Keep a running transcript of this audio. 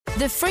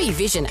The free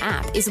Vision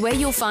app is where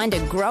you'll find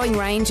a growing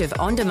range of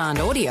on-demand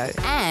audio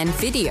and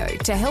video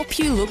to help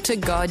you look to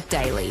God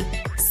daily.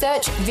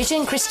 Search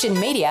Vision Christian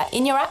Media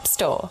in your app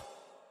store.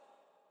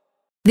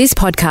 This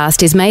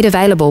podcast is made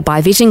available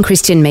by Vision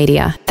Christian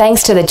Media,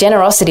 thanks to the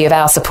generosity of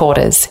our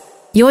supporters.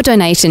 Your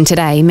donation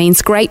today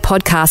means great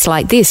podcasts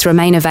like this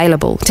remain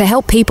available to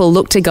help people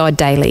look to God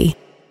daily.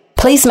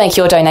 Please make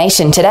your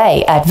donation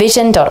today at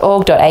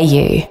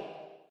vision.org.au.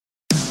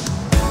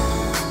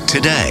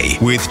 Today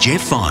with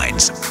Jeff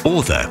Vines,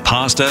 author,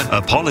 pastor,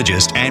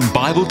 apologist and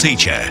Bible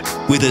teacher,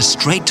 with a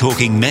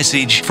straight-talking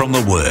message from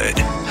the Word.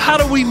 How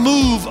do we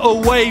move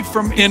away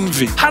from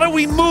envy? How do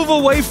we move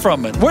away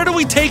from it? Where do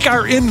we take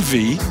our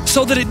envy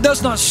so that it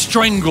does not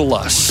strangle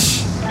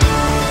us?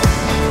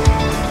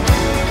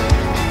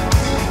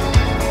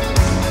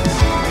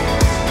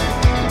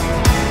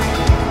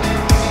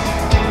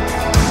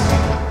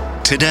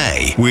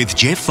 Today with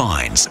Jeff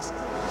Vines.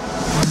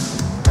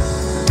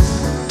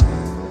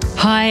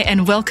 Hi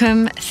and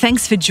welcome.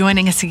 Thanks for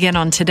joining us again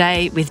on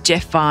Today with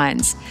Jeff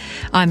Vines.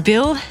 I'm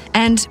Bill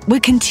and we're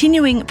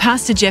continuing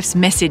Pastor Jeff's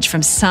message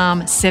from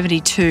Psalm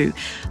 72,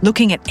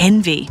 looking at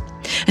envy.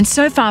 And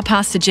so far,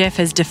 Pastor Jeff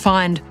has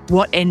defined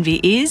what envy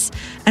is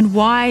and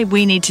why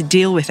we need to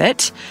deal with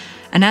it.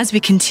 And as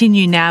we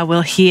continue now,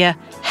 we'll hear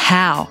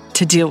how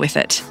to deal with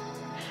it.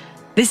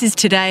 This is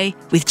Today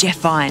with Jeff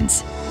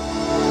Vines.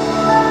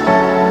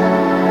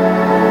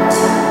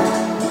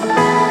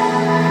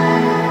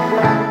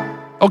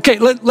 Okay,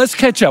 let's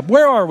catch up.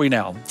 Where are we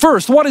now?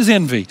 First, what is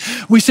envy?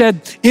 We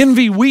said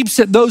envy weeps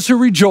at those who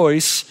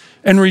rejoice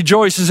and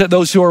rejoices at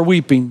those who are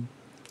weeping.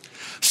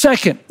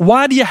 Second,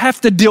 why do you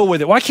have to deal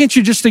with it? Why can't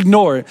you just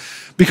ignore it?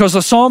 Because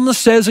the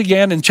psalmist says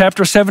again in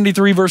chapter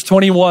 73, verse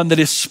 21, that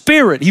his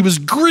spirit, he was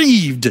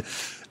grieved,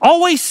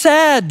 always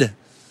sad.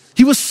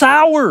 He was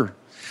sour,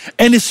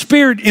 and his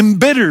spirit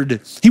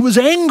embittered. He was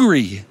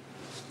angry.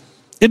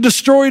 It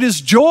destroyed his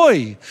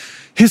joy,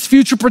 his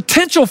future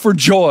potential for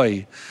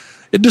joy.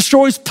 It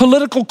destroys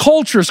political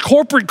cultures,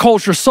 corporate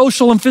culture,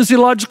 social and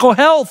physiological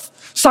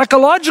health,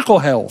 psychological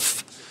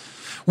health.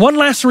 One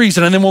last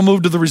reason, and then we'll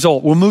move to the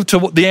result. We'll move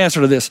to the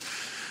answer to this.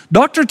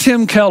 Dr.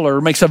 Tim Keller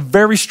makes a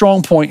very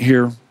strong point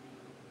here.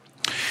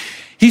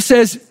 He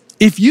says,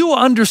 if you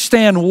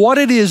understand what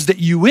it is that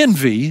you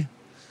envy,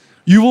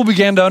 you will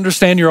begin to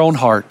understand your own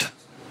heart.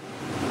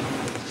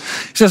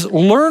 He says,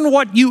 learn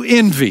what you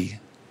envy,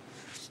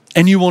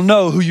 and you will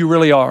know who you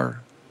really are.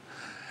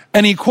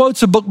 And he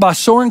quotes a book by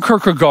Soren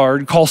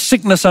Kierkegaard called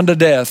Sickness Unto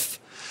Death.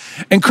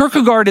 And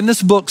Kierkegaard in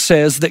this book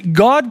says that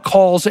God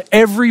calls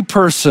every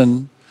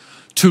person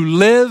to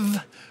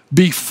live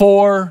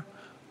before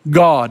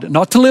God.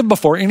 Not to live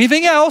before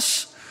anything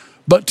else,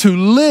 but to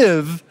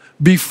live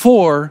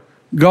before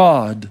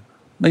God.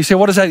 Now you say,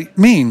 what does that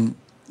mean?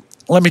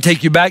 Let me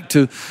take you back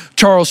to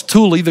Charles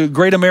Tooley, the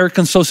great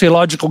American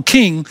sociological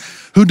king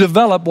who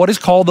developed what is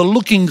called the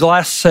looking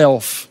glass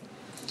self.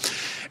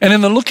 And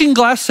in the looking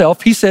glass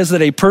self, he says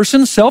that a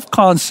person's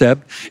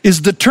self-concept is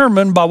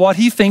determined by what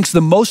he thinks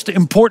the most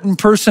important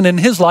person in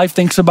his life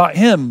thinks about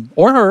him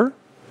or her.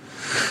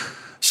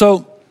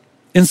 So,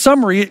 in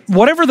summary,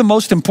 whatever the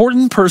most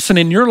important person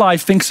in your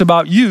life thinks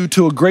about you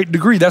to a great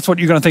degree, that's what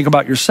you're going to think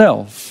about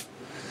yourself.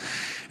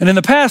 And in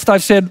the past,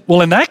 I've said,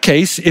 well, in that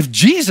case, if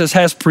Jesus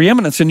has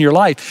preeminence in your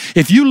life,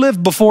 if you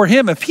live before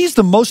him, if he's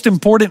the most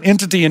important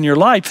entity in your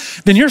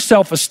life, then your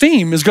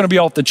self-esteem is going to be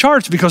off the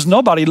charts because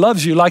nobody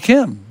loves you like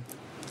him.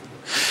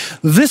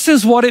 This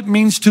is what it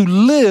means to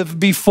live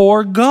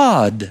before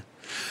God,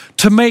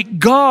 to make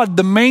God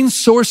the main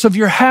source of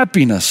your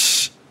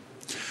happiness,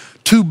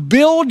 to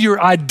build your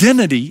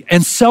identity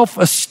and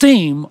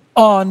self-esteem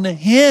on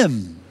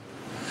him.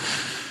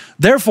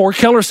 Therefore,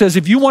 Keller says,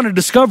 if you want to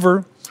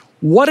discover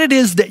what it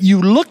is that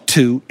you look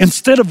to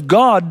instead of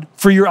God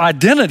for your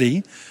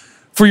identity,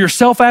 for your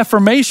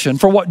self-affirmation,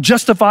 for what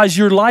justifies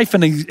your life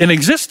and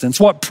existence,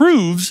 what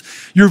proves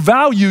your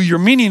value, your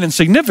meaning, and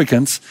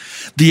significance,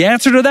 the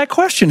answer to that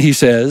question, he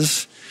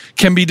says,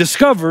 can be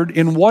discovered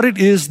in what it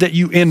is that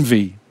you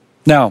envy.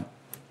 Now,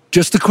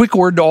 just a quick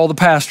word to all the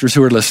pastors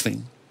who are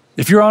listening.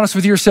 If you're honest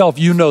with yourself,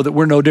 you know that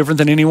we're no different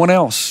than anyone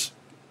else.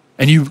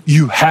 And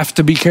you have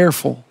to be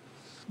careful.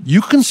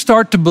 You can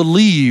start to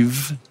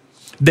believe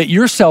that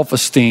your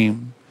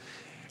self-esteem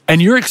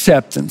and your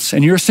acceptance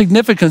and your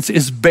significance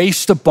is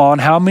based upon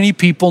how many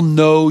people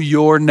know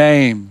your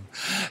name,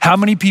 how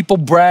many people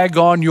brag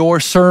on your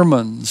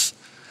sermons,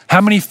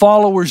 how many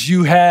followers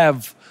you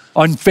have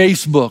on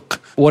Facebook,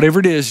 whatever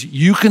it is.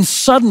 You can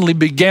suddenly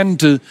begin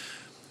to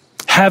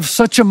have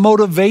such a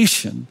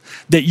motivation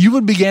that you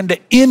would begin to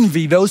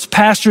envy those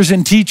pastors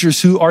and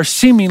teachers who are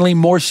seemingly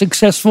more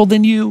successful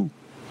than you.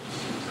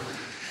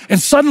 And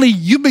suddenly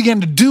you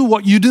begin to do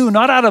what you do,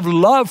 not out of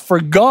love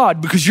for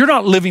God, because you're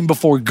not living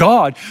before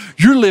God.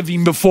 You're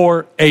living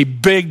before a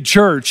big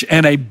church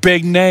and a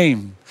big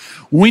name.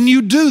 When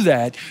you do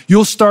that,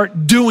 you'll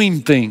start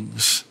doing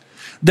things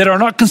that are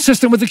not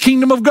consistent with the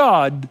kingdom of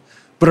God,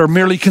 but are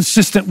merely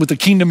consistent with the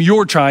kingdom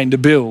you're trying to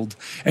build.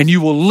 And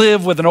you will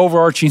live with an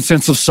overarching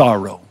sense of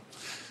sorrow.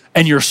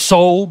 And your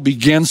soul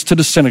begins to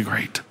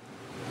disintegrate.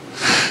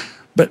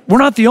 But we're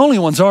not the only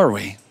ones, are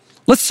we?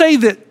 Let's say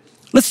that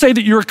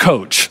you're a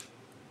coach.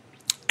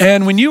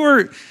 And when you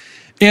were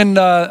in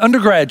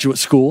undergraduate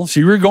school, so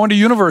you were going to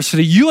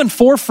university, you and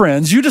 4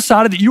 friends, you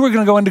decided that you were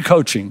going to go into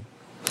coaching.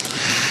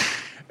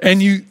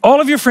 And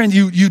all of your friends,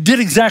 you did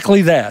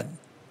exactly that.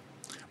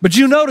 But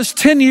you notice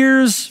 10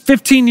 years,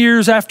 15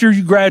 years after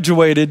you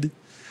graduated,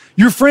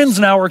 your friends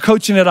now are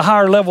coaching at a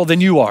higher level than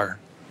you are.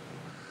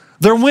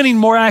 They're winning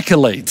more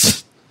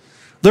accolades.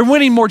 They're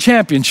winning more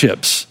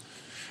championships.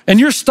 And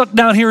you're stuck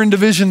down here in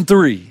Division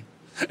 3,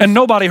 and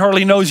nobody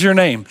hardly knows your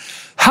name.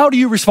 How do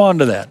you respond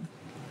to that?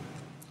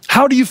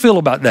 How do you feel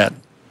about that?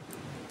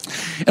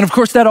 And of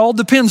course, that all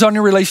depends on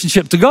your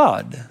relationship to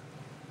God.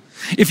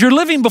 If you're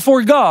living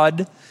before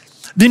God,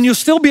 then you'll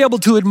still be able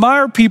to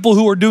admire people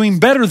who are doing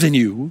better than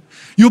you.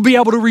 You'll be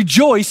able to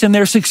rejoice in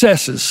their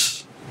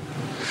successes.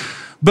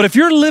 But if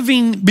you're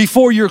living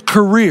before your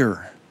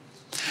career,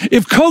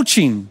 if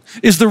coaching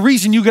is the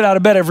reason you get out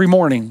of bed every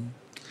morning,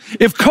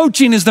 if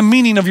coaching is the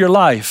meaning of your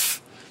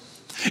life,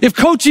 if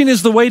coaching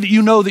is the way that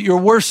you know that you're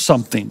worth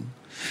something,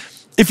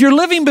 if you're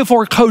living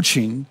before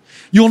coaching,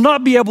 you'll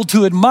not be able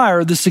to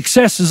admire the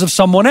successes of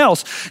someone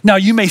else. Now,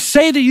 you may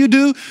say that you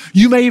do,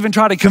 you may even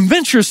try to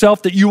convince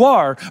yourself that you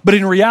are, but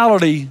in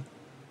reality,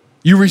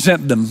 you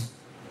resent them.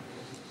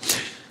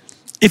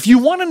 If you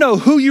want to know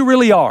who you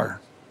really are,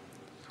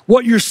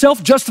 what your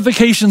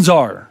self-justifications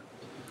are,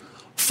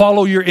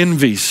 follow your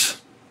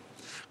envies.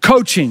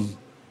 Coaching,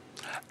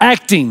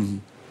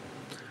 acting,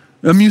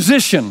 a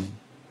musician,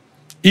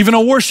 even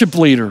a worship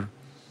leader,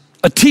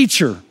 a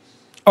teacher,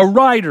 a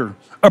writer,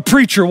 a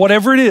preacher,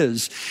 whatever it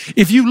is.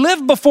 If you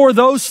live before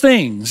those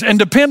things and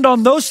depend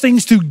on those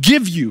things to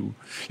give you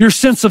your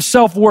sense of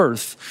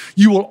self-worth,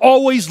 you will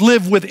always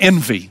live with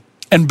envy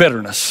and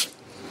bitterness.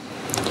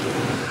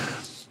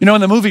 You know,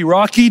 in the movie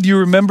Rocky, do you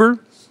remember?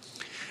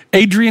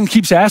 Adrian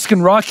keeps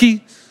asking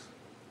Rocky,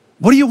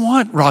 "What do you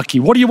want, Rocky?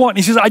 What do you want?"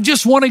 And he says, "I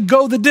just want to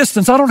go the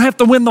distance. I don't have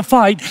to win the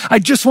fight. I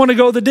just want to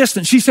go the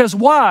distance." She says,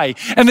 "Why?"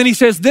 And then he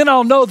says, "Then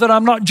I'll know that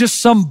I'm not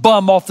just some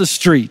bum off the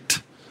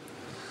street."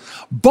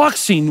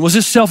 Boxing was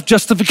his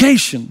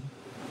self-justification.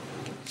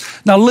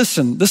 Now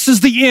listen, this is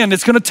the end.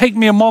 It's going to take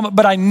me a moment,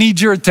 but I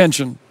need your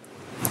attention.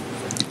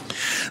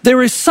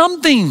 There is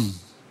something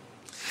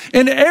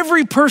in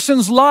every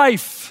person's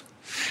life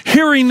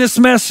hearing this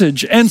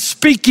message and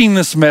speaking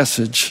this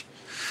message.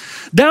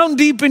 Down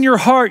deep in your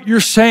heart, you're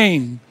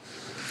saying,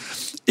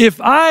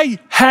 if I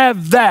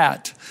have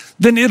that,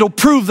 then it'll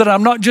prove that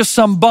I'm not just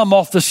some bum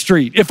off the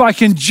street. If I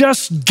can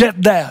just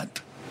get that.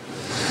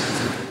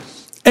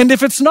 And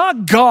if it's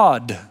not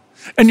God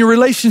and your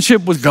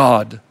relationship with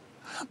God,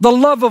 the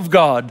love of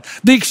God,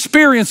 the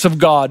experience of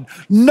God,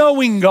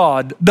 knowing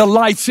God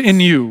delights in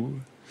you.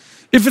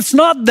 If it's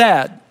not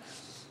that,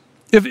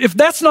 if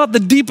that's not the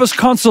deepest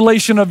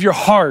consolation of your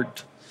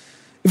heart,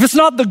 if it's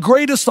not the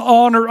greatest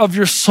honor of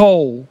your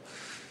soul,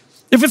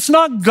 if it's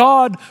not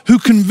God who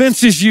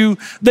convinces you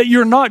that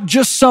you're not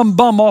just some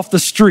bum off the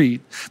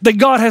street, that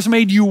God has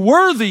made you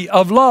worthy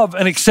of love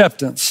and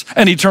acceptance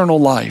and eternal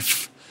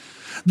life,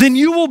 then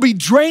you will be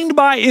drained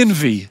by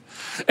envy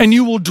and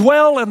you will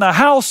dwell in the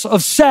house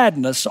of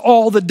sadness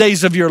all the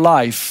days of your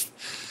life,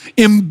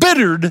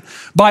 embittered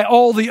by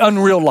all the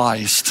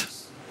unrealized.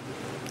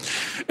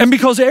 And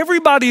because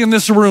everybody in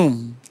this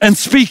room and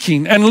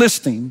speaking and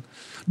listening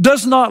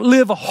does not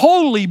live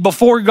wholly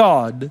before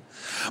God,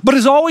 but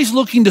is always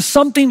looking to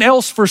something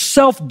else for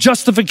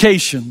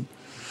self-justification,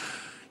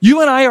 you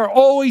and I are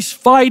always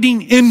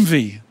fighting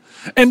envy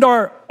and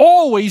are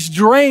always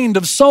drained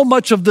of so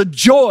much of the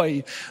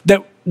joy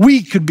that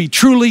we could be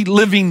truly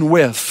living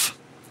with.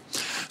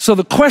 So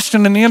the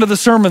question in the end of the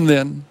sermon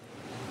then,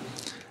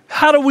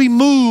 how do we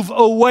move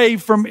away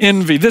from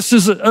envy? This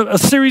is a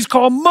series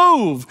called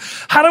Move.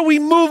 How do we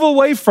move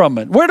away from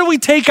it? Where do we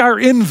take our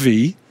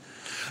envy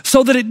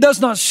so that it does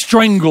not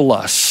strangle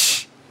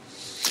us?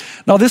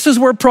 Now this is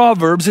where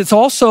Proverbs, it's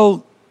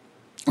also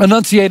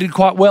enunciated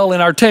quite well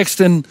in our text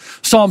in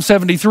Psalm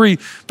 73,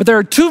 but there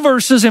are 2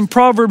 verses in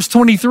Proverbs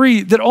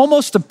 23 that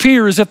almost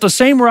appear as if the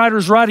same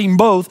writer's writing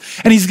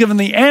both, and he's given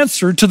the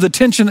answer to the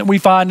tension that we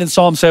find in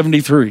Psalm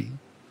 73.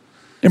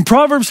 In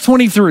Proverbs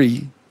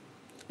 23,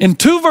 in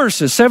 2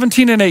 verses,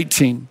 17 and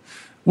 18,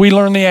 we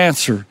learn the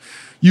answer.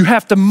 You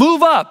have to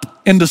move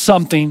up into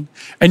something,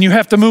 and you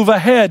have to move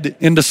ahead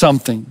into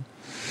something.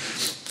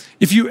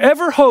 If you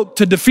ever hope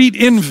to defeat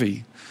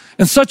envy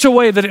in such a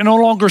way that it no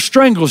longer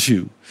strangles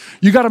you,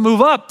 you got to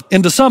move up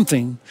into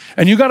something,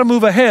 and you got to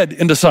move ahead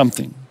into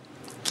something.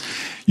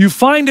 You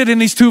find it in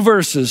these 2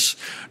 verses.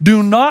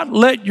 Do not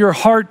let your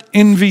heart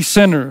envy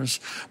sinners,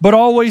 but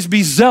always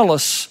be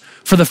zealous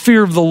for the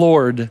fear of the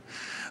Lord.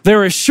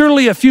 There is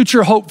surely a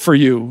future hope for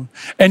you,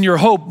 and your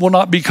hope will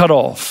not be cut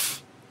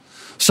off.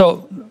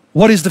 So,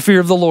 what is the fear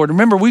of the Lord?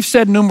 Remember, we've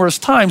said numerous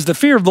times, the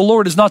fear of the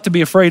Lord is not to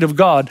be afraid of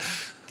God.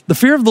 The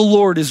fear of the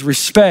Lord is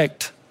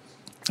respect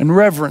and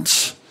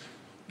reverence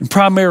and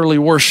primarily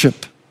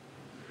worship.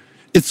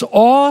 It's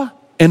awe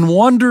and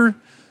wonder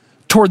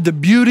toward the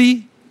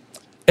beauty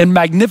and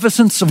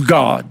magnificence of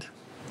God.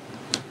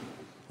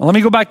 Well, let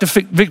me go back to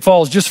Vic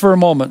Falls just for a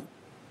moment.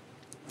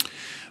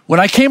 When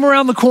I came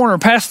around the corner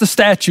past the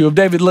statue of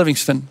David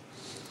Livingstone,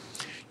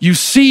 you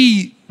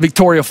see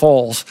Victoria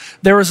Falls.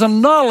 There is a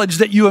knowledge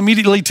that you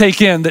immediately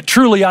take in that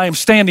truly I am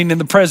standing in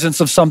the presence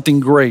of something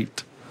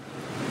great.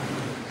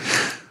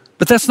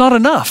 But that's not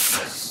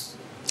enough.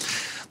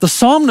 The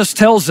psalmist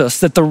tells us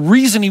that the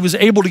reason he was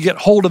able to get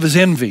hold of his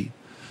envy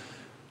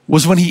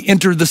was when he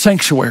entered the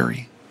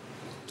sanctuary.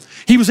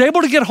 He was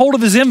able to get hold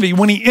of his envy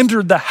when he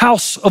entered the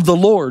house of the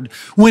Lord,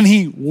 when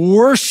he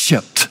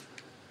worshiped,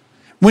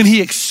 when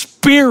he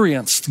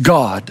experienced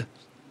God.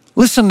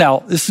 Listen now,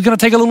 this is going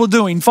to take a little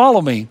doing.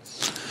 Follow me.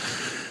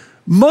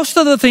 Most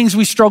of the things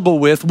we struggle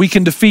with, we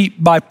can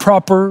defeat by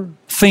proper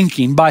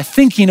thinking, by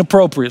thinking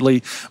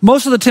appropriately.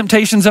 Most of the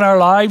temptations in our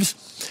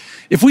lives,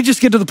 if we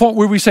just get to the point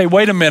where we say,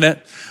 wait a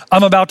minute,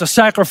 I'm about to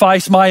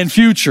sacrifice my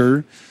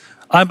future.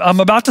 I'm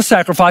about to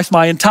sacrifice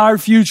my entire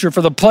future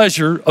for the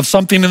pleasure of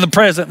something in the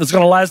present that's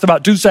going to last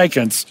about 2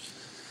 seconds.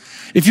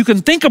 If you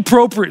can think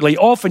appropriately,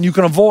 often you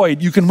can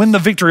win the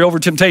victory over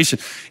temptation.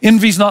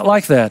 Envy's not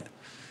like that.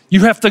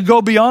 You have to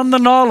go beyond the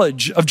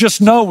knowledge of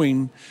just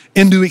knowing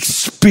into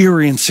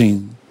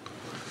experiencing.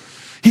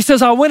 He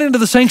says, I went into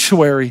the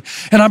sanctuary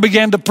and I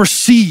began to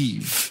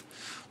perceive.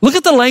 Look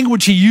at the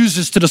language he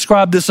uses to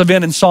describe this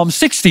event in Psalm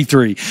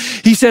 63.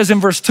 He says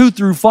in verse 2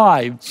 through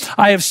 5,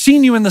 I have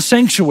seen you in the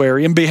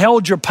sanctuary and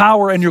beheld your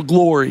power and your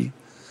glory.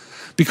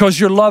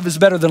 Because your love is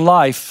better than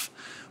life,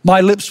 my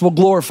lips will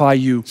glorify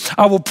you.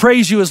 I will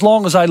praise you as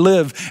long as I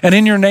live, and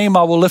in your name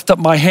I will lift up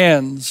my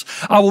hands.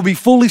 I will be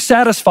fully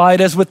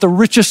satisfied as with the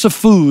richest of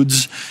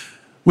foods.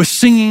 With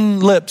singing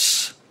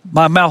lips,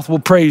 my mouth will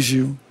praise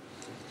you.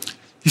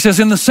 He says,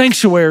 in the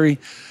sanctuary,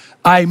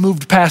 I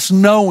moved past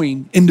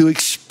knowing into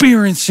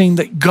experiencing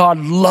that God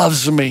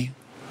loves me.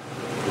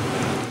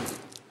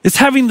 It's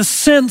having the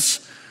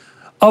sense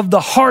of the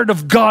heart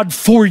of God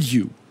for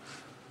you.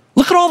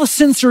 Look at all the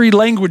sensory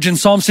language in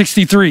Psalm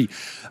 63.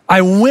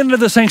 I went into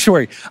the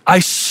sanctuary. I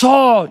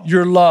saw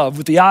your love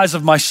with the eyes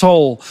of my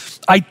soul.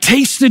 I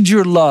tasted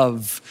your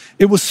love.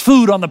 It was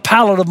food on the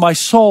palate of my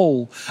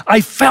soul.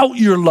 I felt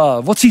your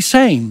love. What's he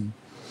saying?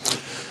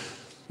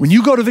 When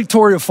you go to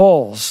Victoria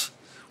Falls,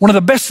 one of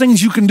the best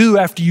things you can do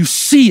after you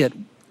see it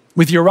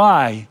with your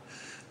eye,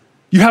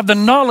 you have the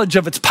knowledge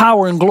of its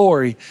power and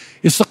glory,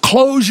 is to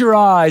close your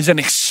eyes and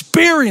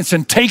experience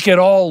and take it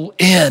all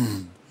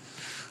in.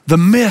 The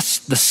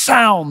mist, the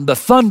sound, the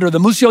thunder, the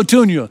Museo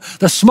Tunio,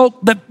 the smoke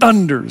that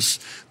thunders,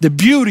 the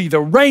beauty, the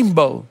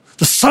rainbow,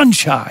 the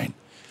sunshine.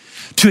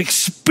 To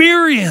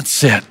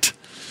experience it,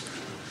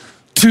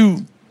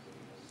 to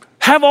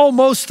have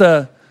almost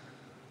a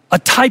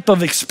type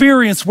of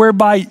experience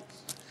whereby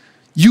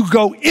you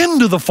go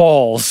into the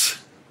falls.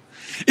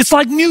 It's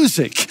like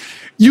music.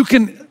 You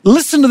can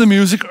listen to the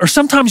music, or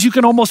sometimes you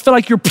can almost feel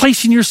like you're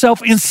placing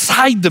yourself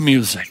inside the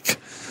music.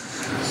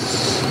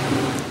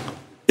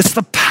 It's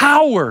the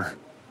power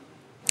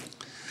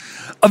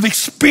of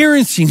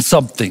experiencing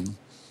something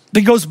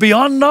that goes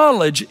beyond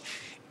knowledge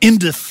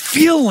into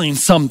feeling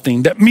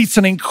something that meets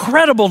an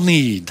incredible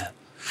need.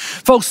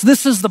 Folks,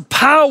 this is the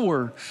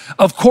power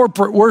of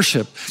corporate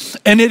worship,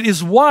 and it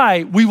is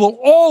why we will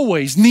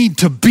always need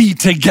to be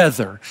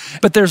together.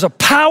 But there's a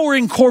power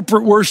in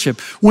corporate worship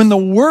when the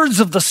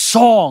words of the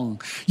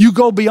song, you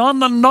go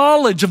beyond the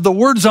knowledge of the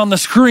words on the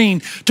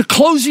screen to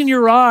closing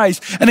your eyes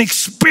and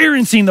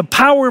experiencing the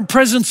power and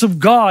presence of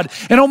God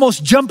and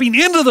almost jumping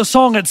into the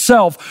song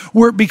itself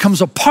where it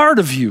becomes a part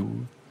of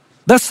you.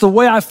 That's the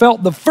way I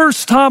felt the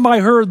first time I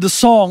heard the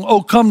song,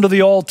 Oh, Come to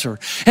the Altar.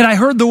 And I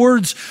heard the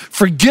words,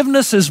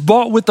 forgiveness is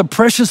bought with the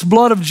precious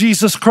blood of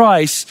Jesus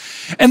Christ.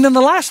 And then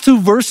the last 2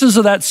 verses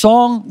of that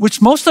song,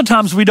 which most of the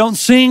times we don't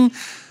sing,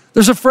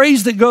 there's a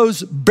phrase that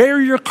goes, bear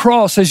your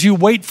cross as you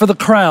wait for the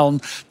crown.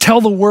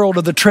 Tell the world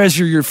of the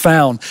treasure you're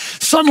found.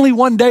 Suddenly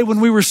one day when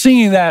we were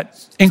singing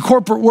that in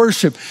corporate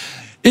worship,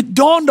 it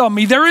dawned on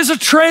me, there is a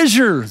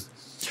treasure.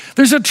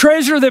 There's a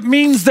treasure that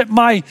means that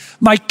my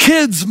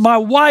kids, my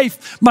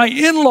wife, my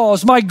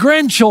in-laws, my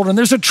grandchildren,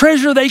 there's a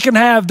treasure they can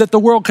have that the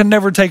world can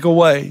never take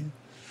away.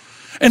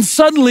 And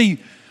suddenly,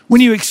 when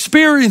you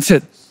experience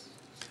it,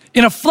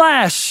 in a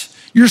flash,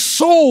 your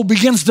soul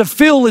begins to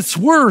feel its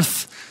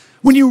worth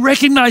when you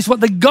recognize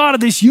what the God of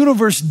this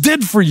universe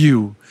did for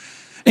you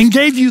and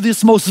gave you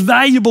this most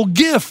valuable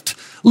gift,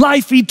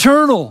 life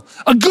eternal,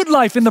 a good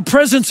life in the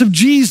presence of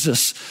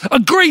Jesus, a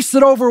grace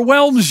that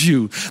overwhelms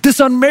you, this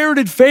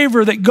unmerited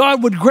favor that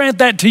God would grant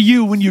that to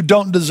you when you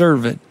don't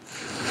deserve it.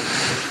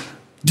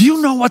 Do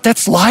you know what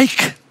that's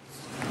like?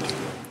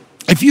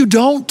 If you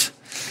don't,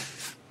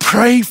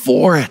 pray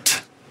for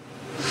it.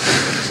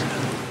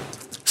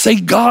 Say,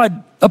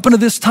 God, up until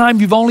this time,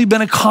 you've only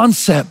been a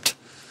concept,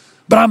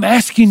 but I'm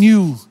asking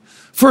you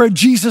for a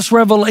Jesus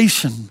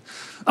revelation.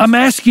 I'm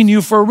asking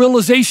you for a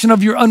realization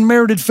of your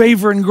unmerited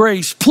favor and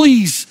grace.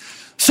 Please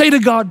say to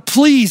God,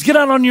 please get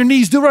out on your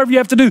knees, do whatever you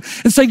have to do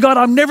and say, God,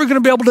 I'm never going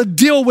to be able to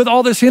deal with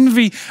all this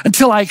envy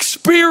until I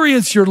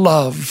experience your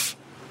love.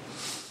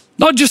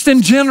 Not just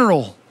in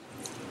general,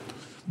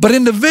 but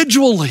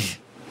individually.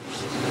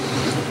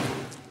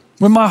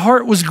 When my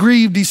heart was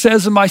grieved, he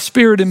says, and my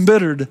spirit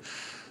embittered,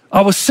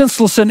 I was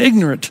senseless and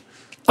ignorant.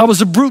 I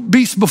was a brute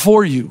beast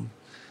before you.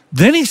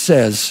 Then he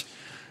says,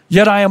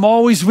 yet I am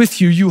always with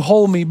you. You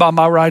hold me by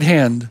my right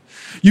hand.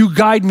 You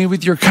guide me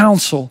with your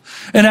counsel,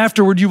 and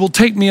afterward you will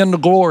take me into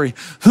glory.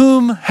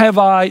 Whom have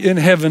I in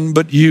heaven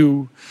but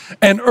you?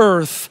 And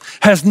earth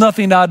has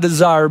nothing I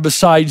desire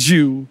besides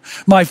you.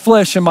 My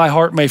flesh and my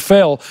heart may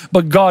fail,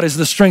 but God is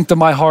the strength of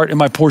my heart and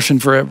my portion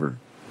forever.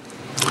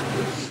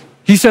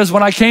 He says,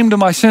 when I came to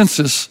my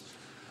senses,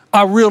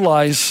 I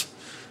realized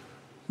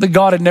that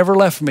God had never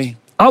left me.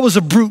 I was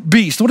a brute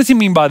beast. What does he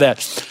mean by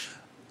that?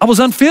 I was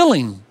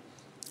unfeeling.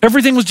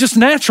 Everything was just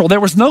natural. There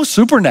was no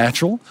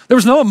supernatural. There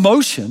was no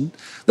emotion.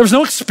 There was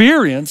no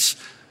experience.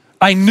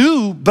 I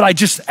knew, but I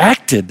just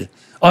acted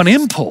on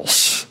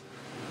impulse.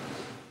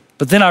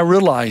 But then I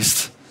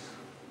realized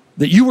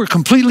that you were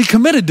completely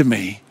committed to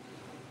me.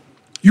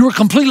 You were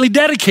completely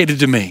dedicated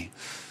to me.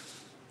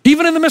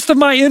 Even in the midst of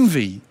my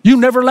envy, you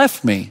never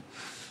left me.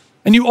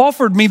 And you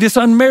offered me this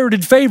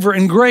unmerited favor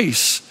and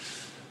grace.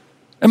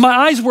 And my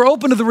eyes were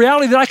open to the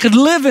reality that I could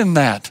live in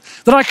that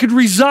I could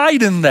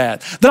reside in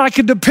that I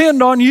could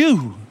depend on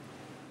you.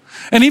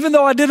 And even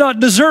though I did not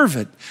deserve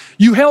it,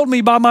 you held me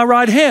by my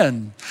right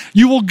hand.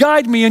 You will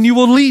guide me and you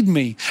will lead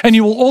me and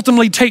you will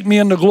ultimately take me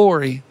into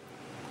glory.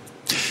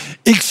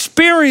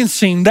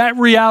 Experiencing that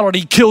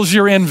reality kills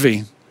your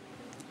envy.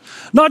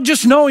 Not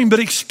just knowing, but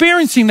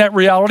experiencing that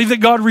reality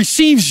that God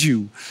receives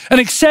you and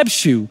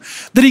accepts you,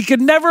 that he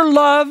could never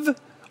love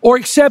or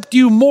accept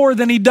you more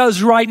than he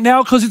does right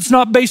now because it's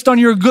not based on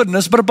your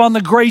goodness, but upon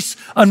the grace,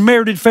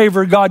 unmerited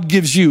favor God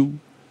gives you.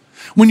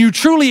 When you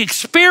truly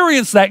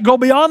experience that, go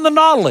beyond the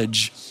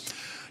knowledge,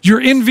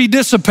 your envy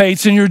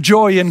dissipates and your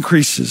joy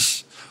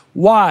increases.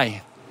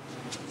 Why?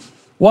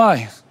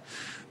 Why?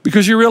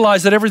 Because you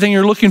realize that everything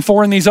you're looking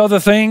for in these other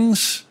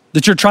things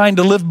that you're trying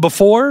to live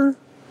before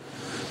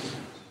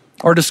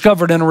are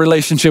discovered in a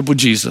relationship with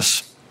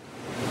Jesus.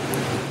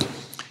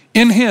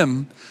 In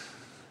him,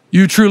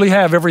 you truly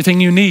have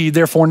everything you need,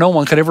 therefore no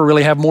one could ever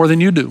really have more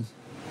than you do.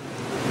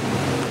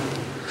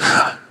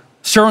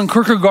 Søren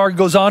Kierkegaard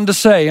goes on to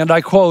say, and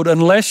I quote,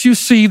 unless you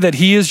see that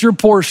he is your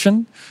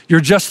portion, your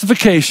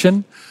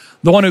justification,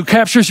 the one who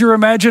captures your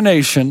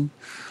imagination,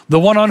 the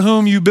one on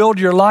whom you build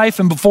your life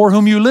and before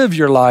whom you live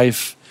your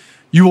life,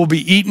 you will be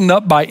eaten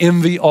up by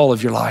envy all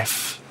of your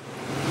life.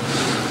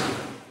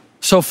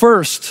 So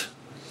first,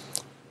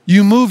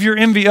 you move your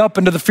envy up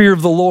into the fear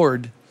of the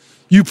Lord.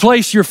 You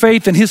place your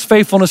faith in his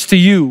faithfulness to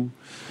you.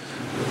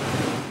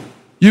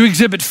 You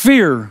exhibit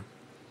fear,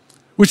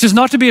 which is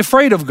not to be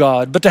afraid of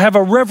God, but to have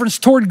a reverence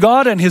toward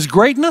God and his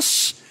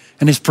greatness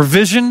and his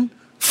provision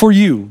for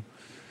you.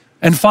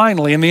 And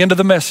finally, in the end of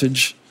the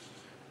message,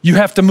 you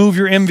have to move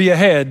your envy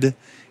ahead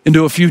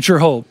into a future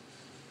hope.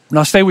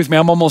 Now stay with me,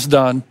 I'm almost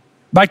done.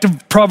 Back to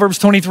Proverbs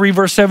 23,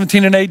 verse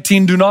 17 and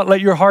 18. Do not let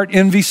your heart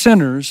envy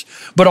sinners,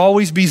 but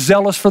always be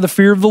zealous for the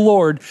fear of the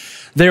Lord.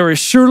 There is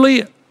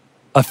surely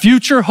a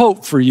future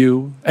hope for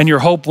you, and your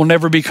hope will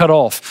never be cut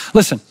off.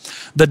 Listen,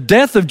 the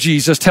death of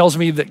Jesus tells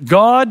me that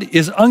God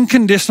is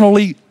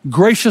unconditionally,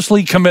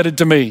 graciously committed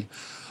to me.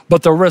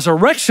 But the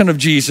resurrection of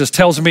Jesus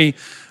tells me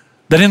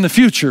that in the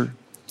future,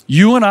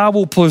 you and I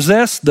will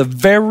possess the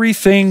very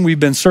thing we've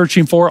been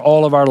searching for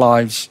all of our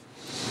lives.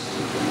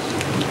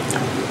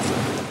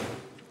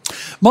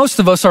 Most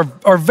of us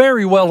are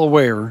very well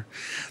aware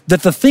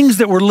that the things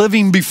that we're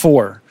living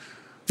before,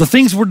 the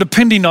things we're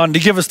depending on to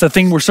give us the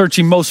thing we're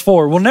searching most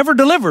for, will never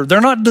deliver.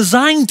 They're not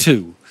designed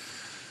to.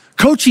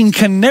 Coaching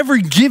can never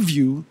give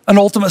you an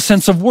ultimate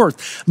sense of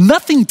worth.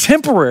 Nothing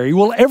temporary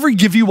will ever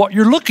give you what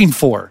you're looking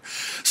for.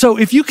 So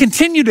if you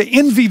continue to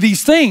envy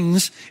these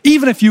things,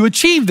 even if you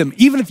achieve them,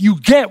 even if you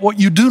get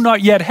what you do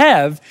not yet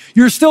have,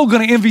 you're still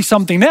going to envy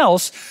something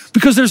else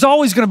because there's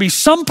always going to be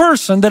some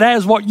person that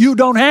has what you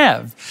don't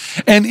have.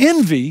 And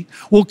envy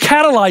will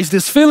catalyze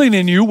this feeling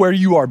in you where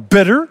you are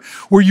bitter,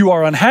 where you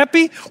are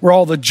unhappy, where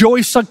all the joy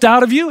is sucked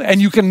out of you,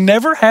 and you can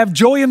never have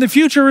joy in the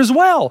future as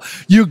well.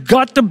 You've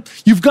got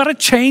to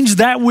change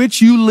that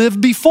which you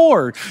lived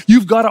before.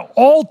 You've got to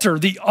alter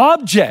the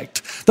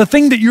object, the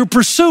thing that you're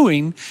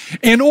pursuing,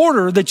 in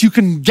order that you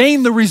can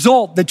gain the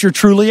result that you're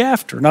truly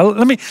after. Now,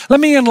 let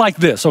me end like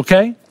this,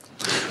 okay?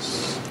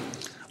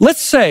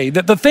 Let's say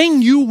that the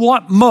thing you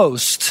want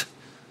most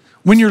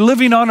when you're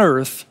living on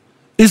earth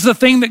is the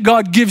thing that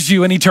God gives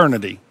you in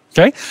eternity,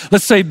 okay?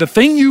 Let's say the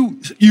thing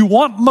you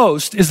want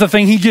most is the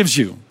thing he gives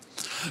you.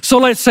 So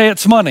let's say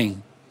it's money.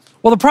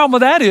 Well, the problem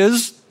with that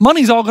is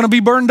money's all going to be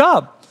burned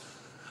up.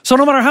 So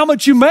no matter how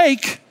much you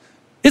make,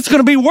 it's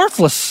going to be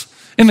worthless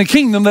in the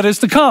kingdom that is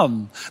to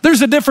come.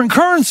 There's a different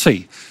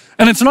currency,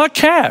 and it's not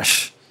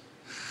cash.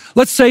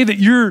 Let's say that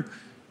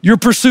your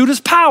pursuit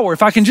is power.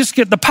 If I can just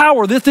get the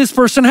power that this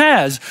person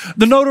has,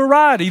 the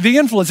notoriety, the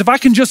influence, if I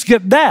can just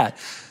get that.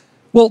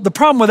 Well, the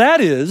problem with that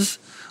is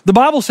the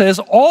Bible says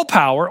all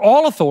power,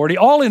 all authority,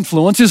 all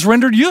influence is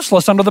rendered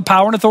useless under the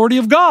power and authority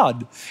of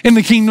God in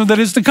the kingdom that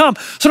is to come.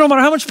 So no matter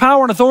how much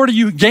power and authority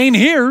you gain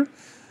here,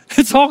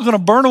 it's all going to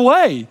burn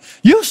away,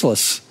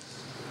 useless.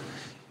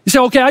 You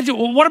You say, okay,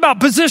 well, what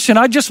about position?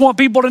 I just want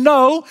people to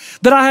know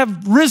that I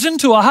have risen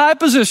to a high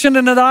position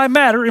and that I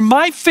matter in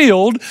my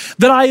field,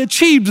 that I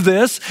achieved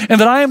this and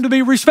that I am to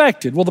be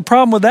respected. Well, the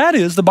problem with that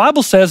is the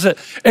Bible says that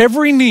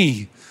every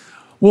knee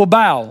will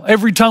bow,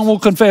 every tongue will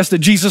confess that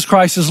Jesus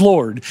Christ is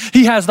Lord.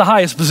 He has the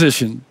highest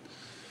position.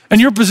 And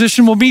your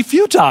position will be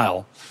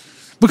futile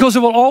because it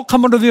will all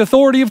come under the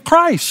authority of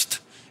Christ.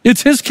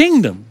 It's his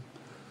kingdom.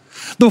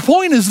 The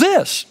point is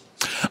this: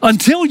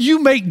 until you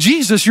make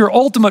Jesus your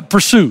ultimate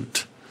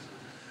pursuit,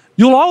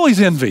 you'll always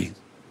envy.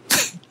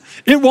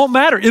 It won't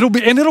matter.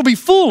 It'll be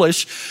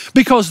foolish,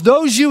 because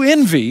those you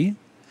envy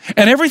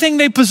and everything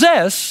they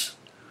possess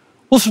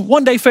will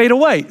one day fade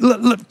away.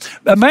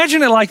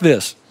 Imagine it like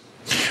this.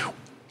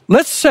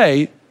 Let's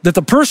say that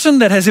the person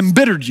that has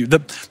embittered you,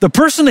 the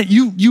person that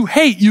you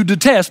hate, you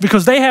detest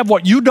because they have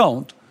what you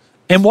don't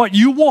and what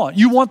you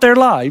want their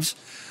lives.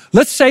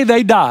 Let's say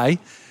they die.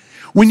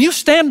 When you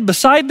stand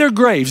beside their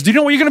graves, do you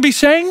know what you're going to be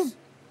saying?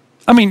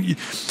 I mean,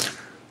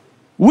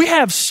 we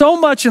have so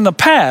much in the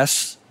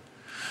past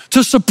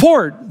to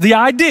support the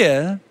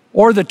idea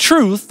or the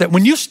truth that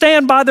when you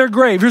stand by their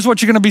grave, here's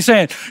what you're going to be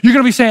saying. You're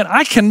going to be saying,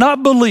 I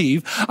cannot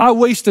believe I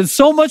wasted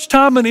so much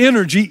time and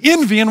energy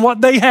envying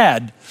what they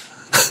had.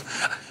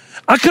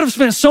 I could have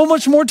spent so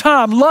much more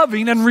time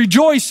loving and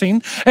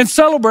rejoicing and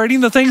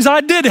celebrating the things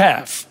I did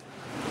have.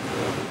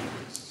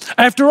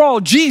 After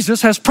all,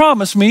 Jesus has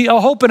promised me a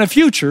hope and a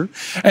future,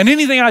 and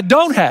anything I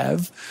don't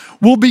have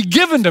will be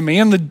given to me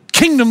in the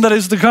kingdom that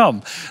is to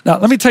come. Now,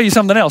 let me tell you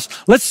something else.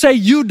 Let's say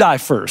you die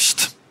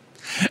first,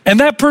 and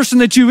that person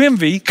that you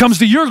envy comes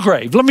to your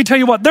grave. Let me tell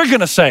you what they're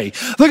going to say.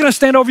 They're going to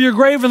stand over your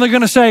grave and they're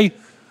going to say,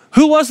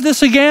 who was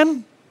this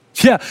again?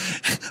 Yeah,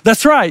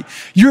 that's right.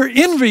 Your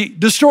envy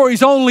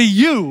destroys only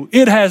you.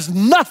 It has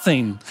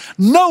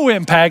no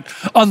impact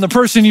on the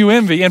person you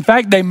envy. In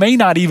fact, they may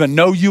not even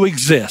know you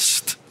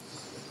exist.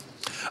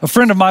 A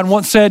friend of mine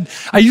once said,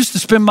 I used to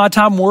spend my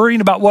time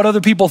worrying about what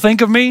other people think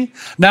of me.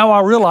 Now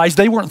I realize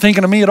they weren't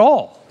thinking of me at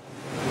all.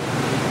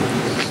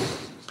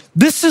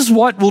 This is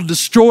what will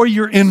destroy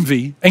your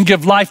envy and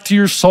give life to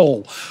your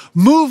soul.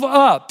 Move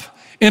up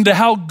into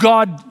how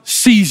God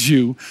sees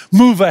you.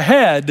 Move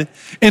ahead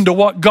into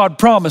what God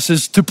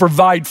promises to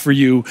provide for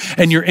you,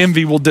 and your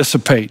envy will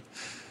dissipate.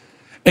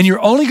 And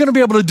you're only going to be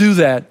able to do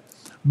that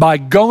by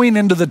going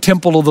into the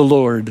temple of the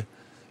Lord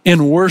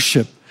in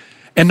worship,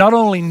 and not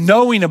only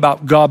knowing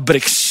about God, but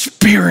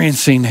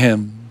experiencing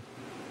him.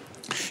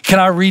 Can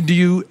I read to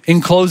you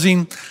in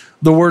closing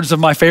the words of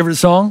my favorite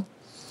song?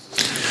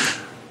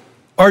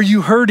 Are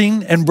you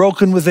hurting and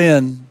broken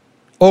within,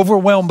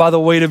 overwhelmed by the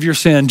weight of your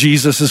sin?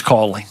 Jesus is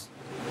calling.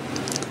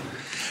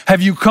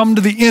 Have you come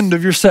to the end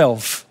of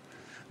yourself?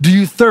 Do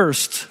you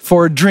thirst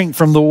for a drink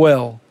from the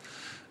well?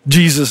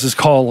 Jesus is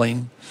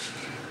calling.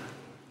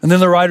 And then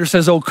the writer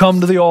says, oh,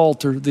 come to the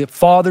altar. The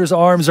Father's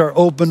arms are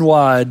open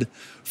wide.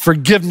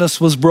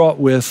 Forgiveness was brought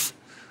with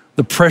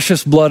the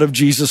precious blood of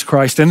Jesus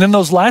Christ. And then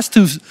those last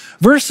two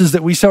verses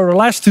that we saw, or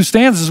last two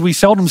stanzas we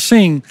seldom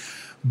sing,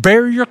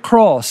 bear your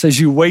cross as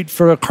you wait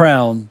for a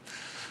crown.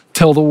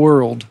 Tell the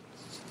world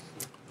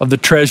of the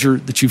treasure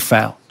that you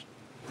found.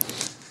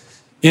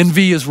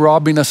 Envy is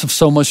robbing us of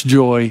so much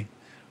joy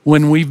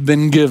when we've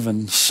been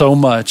given so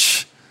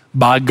much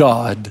by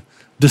God,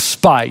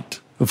 despite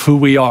of who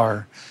we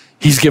are.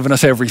 He's given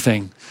us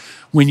everything.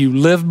 When you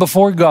live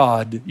before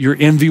God, your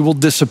envy will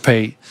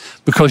dissipate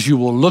because you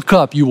will look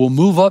up, you will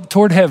move up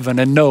toward heaven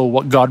and know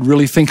what God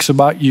really thinks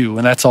about you,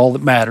 and that's all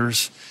that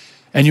matters.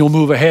 And you'll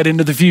move ahead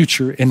into the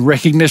future in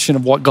recognition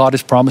of what God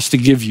has promised to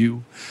give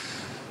you.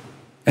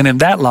 And in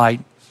that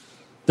light,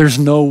 there's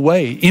no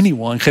way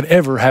anyone could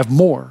ever have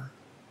more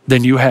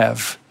than you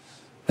have,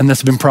 and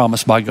that's been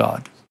promised by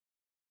God.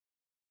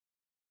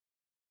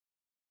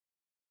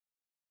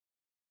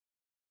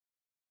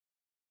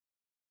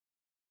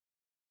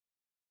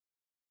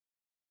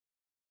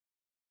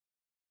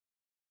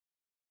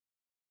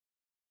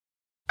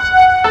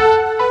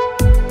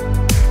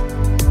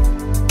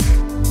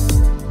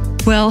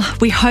 Well,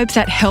 we hope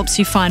that helps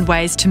you find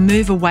ways to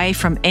move away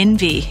from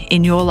envy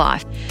in your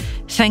life.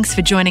 Thanks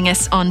for joining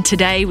us on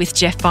Today with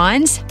Jeff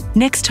Vines.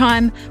 Next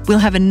time, we'll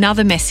have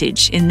another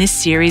message in this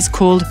series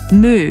called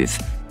Move,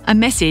 a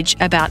message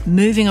about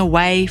moving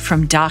away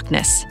from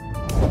darkness.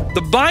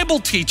 The Bible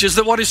teaches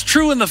that what is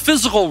true in the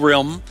physical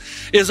realm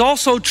is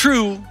also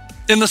true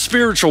in the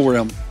spiritual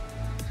realm.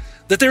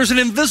 That there's an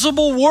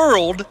invisible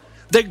world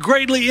that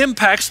greatly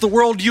impacts the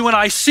world you and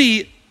I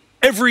see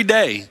every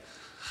day.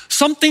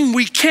 Something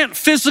we can't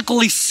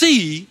physically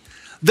see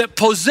that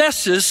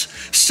possesses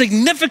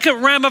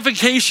significant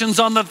ramifications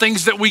on the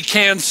things that we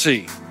can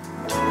see.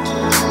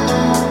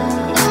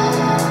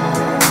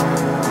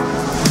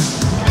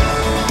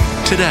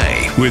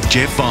 Today with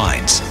Jeff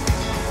Vines.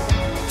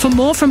 For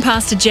more from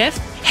Pastor Jeff,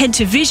 head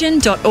to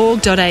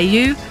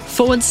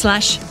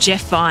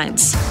vision.org.au/Jeff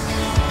Vines.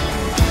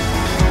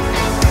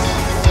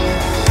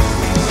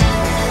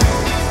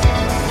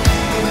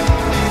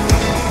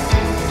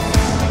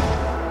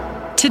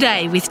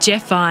 Today with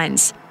Jeff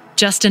Vines.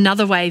 Just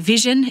another way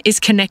Vision is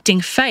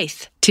connecting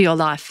faith to your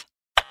life.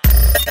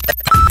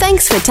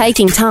 Thanks for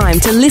taking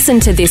time to listen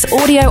to this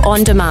audio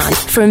on demand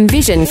from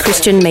Vision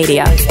Christian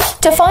Media.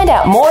 To find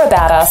out more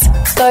about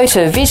us, go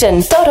to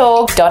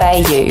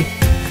vision.org.au.